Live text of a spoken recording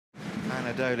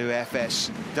Anadolu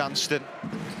Efes, Dunstan.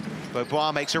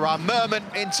 Beaubois makes a run. Merman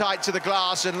in tight to the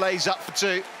glass and lays up for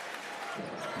two.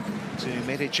 To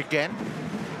Müdür again.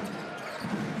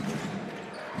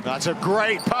 That's a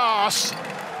great pass.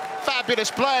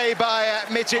 Fabulous play by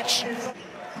Müdür.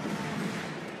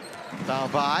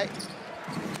 Dalby.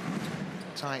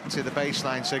 Tight to the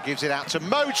baseline, so gives it out to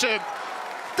Motum.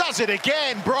 Does it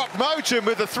again. Brock Motum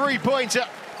with a three-pointer.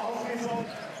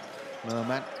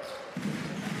 Merman.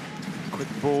 Quick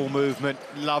ball movement.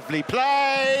 Lovely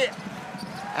play.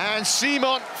 And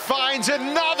Simon finds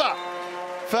another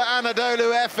for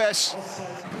Anadolu Efes.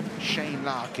 Shane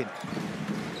Larkin.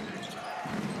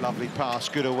 Lovely pass,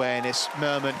 good awareness.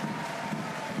 Merman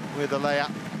with a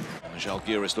layup.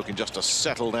 Žalgiris looking just to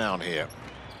settle down here.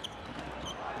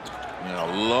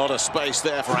 Now, a lot of space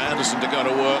there for Anderson to go to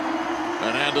work.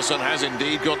 And Anderson has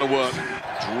indeed gone to work.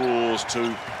 Draws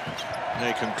to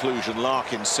a conclusion.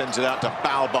 Larkin sends it out to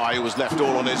Balbai, who was left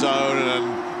all on his own.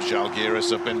 And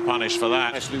Žalgiris have been punished for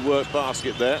that. Nicely worked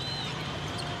basket there.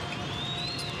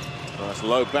 Nice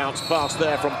low bounce pass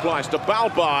there from Pleiss to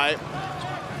Balbai.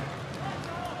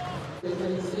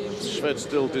 Shved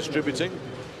still distributing.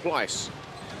 Pleiss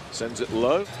sends it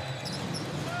low.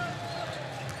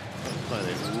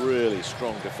 Playing really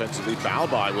strong defensively.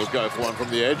 Balbai will go for one from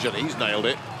the edge, and he's nailed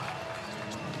it.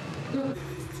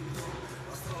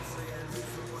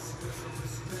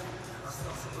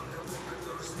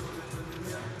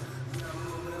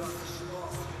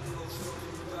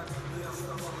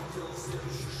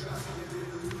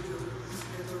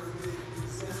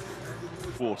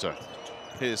 Quarter.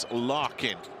 Here's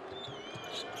Larkin.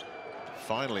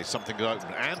 Finally, something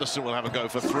open. Anderson will have a go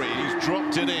for three. He's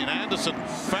dropped it in. Anderson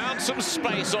found some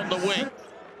space on the wing.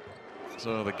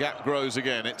 So the gap grows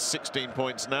again. It's 16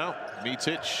 points now.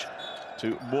 Müdür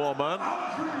to Moorman.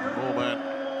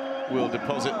 Moorman will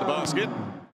deposit the basket.